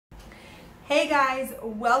Hey guys,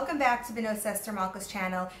 welcome back to Bino Sester Malka's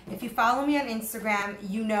channel. If you follow me on Instagram,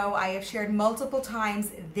 you know I have shared multiple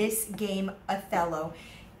times this game, Othello.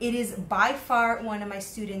 It is by far one of my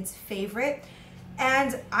students' favorite,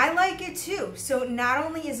 and I like it too. So not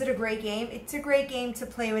only is it a great game, it's a great game to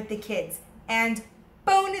play with the kids. And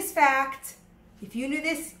bonus fact, if you knew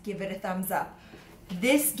this, give it a thumbs up.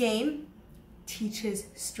 This game teaches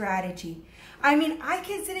strategy. I mean, I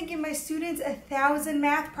can sit and give my students 1,000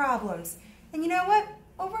 math problems. And you know what?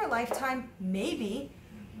 Over a lifetime, maybe,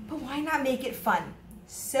 but why not make it fun?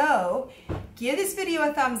 So, give this video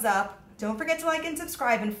a thumbs up. Don't forget to like and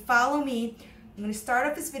subscribe and follow me. I'm going to start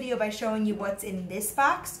off this video by showing you what's in this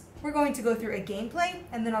box. We're going to go through a gameplay,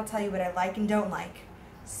 and then I'll tell you what I like and don't like.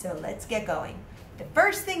 So let's get going. The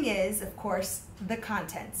first thing is, of course, the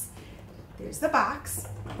contents. There's the box,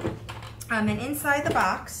 and inside the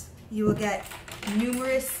box, you will get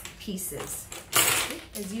numerous pieces.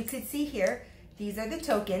 As you can see here, these are the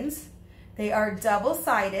tokens. They are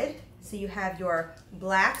double-sided, so you have your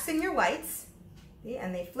blacks and your whites,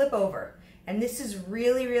 and they flip over. And this is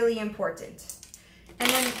really, really important. And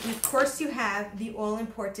then, of course, you have the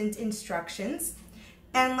all-important instructions.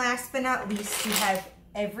 And last but not least, you have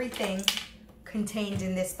everything contained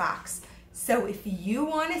in this box. So if you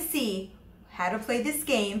want to see how to play this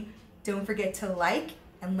game, don't forget to like,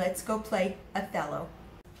 and let's go play Othello.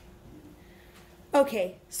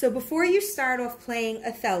 Okay, so before you start off playing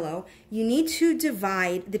Othello, you need to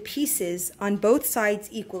divide the pieces on both sides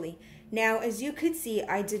equally. Now, as you could see,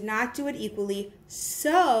 I did not do it equally,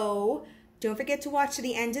 so don't forget to watch to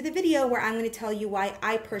the end of the video where I'm going to tell you why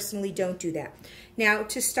I personally don't do that. Now,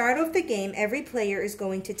 to start off the game, every player is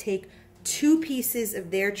going to take 2 pieces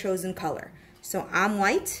of their chosen color. So I'm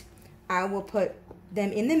white. I will put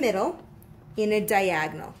them in the middle in a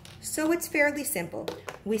diagonal. So it's fairly simple.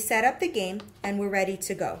 We set up the game and we're ready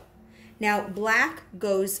to go. Now, black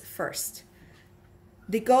goes first.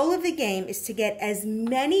 The goal of the game is to get as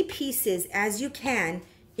many pieces as you can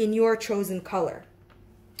in your chosen color.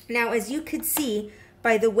 Now, as you could see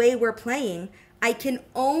by the way we're playing, I can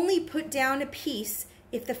only put down a piece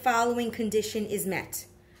if the following condition is met.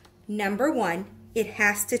 Number 1, it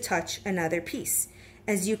has to touch another piece.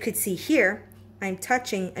 As you could see here, I'm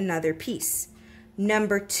touching another piece.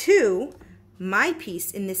 Number 2, my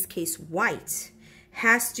piece, in this case white,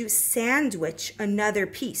 has to sandwich another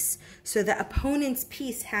piece. So the opponent's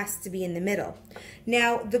piece has to be in the middle.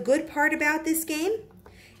 Now, the good part about this game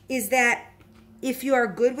is that if you are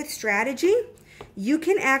good with strategy, you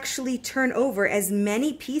can actually turn over as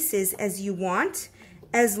many pieces as you want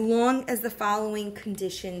as long as the following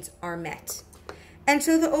conditions are met. And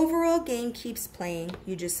so the overall game keeps playing.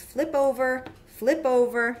 You just flip over, flip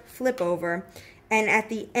over, flip over. And at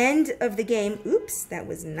the end of the game, oops, that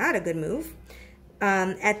was not a good move.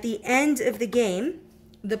 At the end of the game,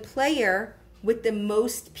 the player with the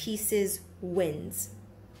most pieces wins.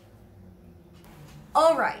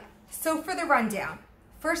 All right, so for the rundown.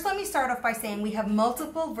 First, let me start off by saying we have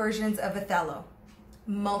multiple versions of Othello.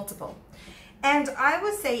 Multiple. And I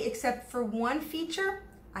would say, except for one feature,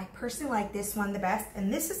 I personally like this one the best.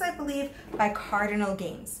 And this is, I believe, by Cardinal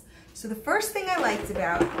Games. So the first thing I liked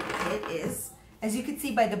about it is, as you can see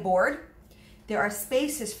by the board, there are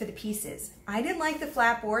spaces for the pieces. I didn't like the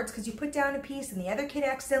flat boards because you put down a piece and the other kid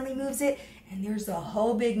accidentally moves it and there's a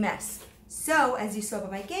whole big mess. So, as you saw by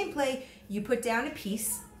my gameplay, you put down a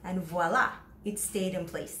piece and voila, it stayed in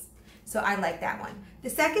place. So I like that one. The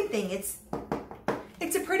second thing, it's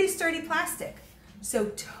a pretty sturdy plastic.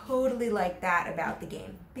 So totally like that about the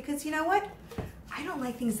game. Because you know what? I don't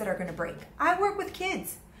like things that are gonna break. I work with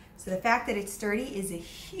kids. So the fact that it's sturdy is a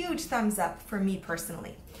huge thumbs up for me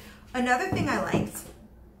personally. Another thing I liked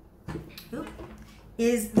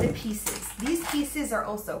is the pieces. These pieces are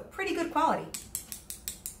also pretty good quality.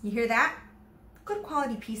 You hear that? Good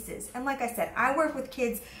quality pieces. And like I said, I work with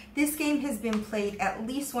kids. This game has been played at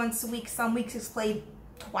least once a week. Some weeks it's played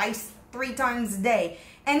twice, 3 times a day.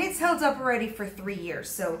 And it's held up already for 3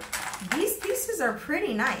 years. So these pieces are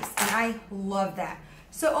pretty nice and I love that.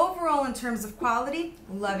 So overall, in terms of quality,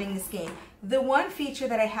 loving this game. The one feature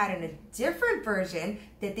that I had in a different version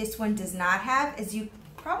that this one does not have, as you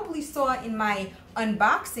probably saw in my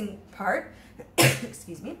unboxing part,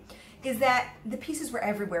 excuse me, is that the pieces were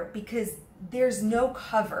everywhere because there's no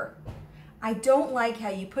cover. I don't like how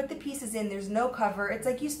you put the pieces in, there's no cover. It's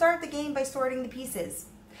like you start the game by sorting the pieces.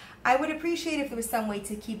 I would appreciate if there was some way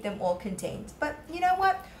to keep them all contained. But you know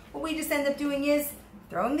what? What we just end up doing is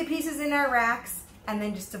throwing the pieces in our racks and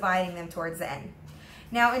then just dividing them towards the end.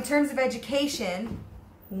 Now, in terms of education,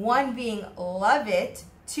 1 being love it,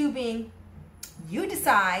 2 being you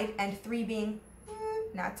decide, and 3 being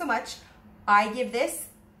not so much. I give this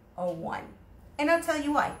a 1. And I'll tell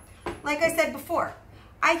you why. Like I said before,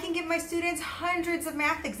 I can give my students hundreds of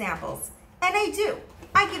math examples. And I do.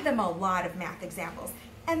 I give them a lot of math examples.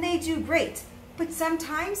 And they do great. But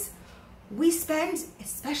sometimes we spend,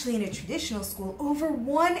 especially in a traditional school, over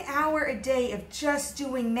 1 hour a day of just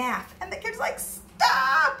doing math. And the kids are like,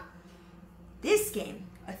 stop! This game,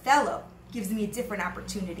 Othello, gives me a different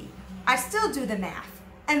opportunity. I still do the math,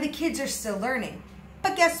 and the kids are still learning.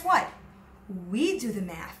 But guess what? We do the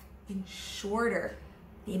math in shorter,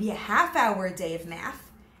 maybe a half hour a day of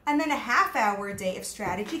math, and then a half hour a day of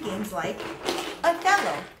strategy games like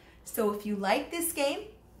Othello. So if you like this game,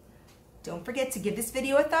 don't forget to give this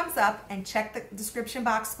video a thumbs up and check the description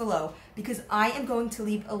box below, because I am going to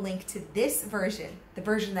leave a link to this version, the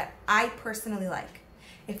version that I personally like.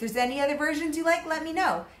 If there's any other versions you like, let me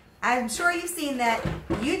know. I'm sure you've seen that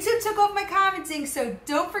YouTube took over my commenting, so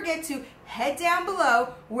don't forget to head down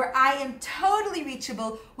below where I am totally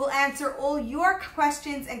reachable. We'll answer all your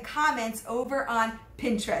questions and comments over on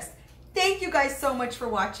Pinterest. Thank you guys so much for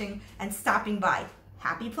watching and stopping by.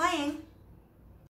 Happy playing!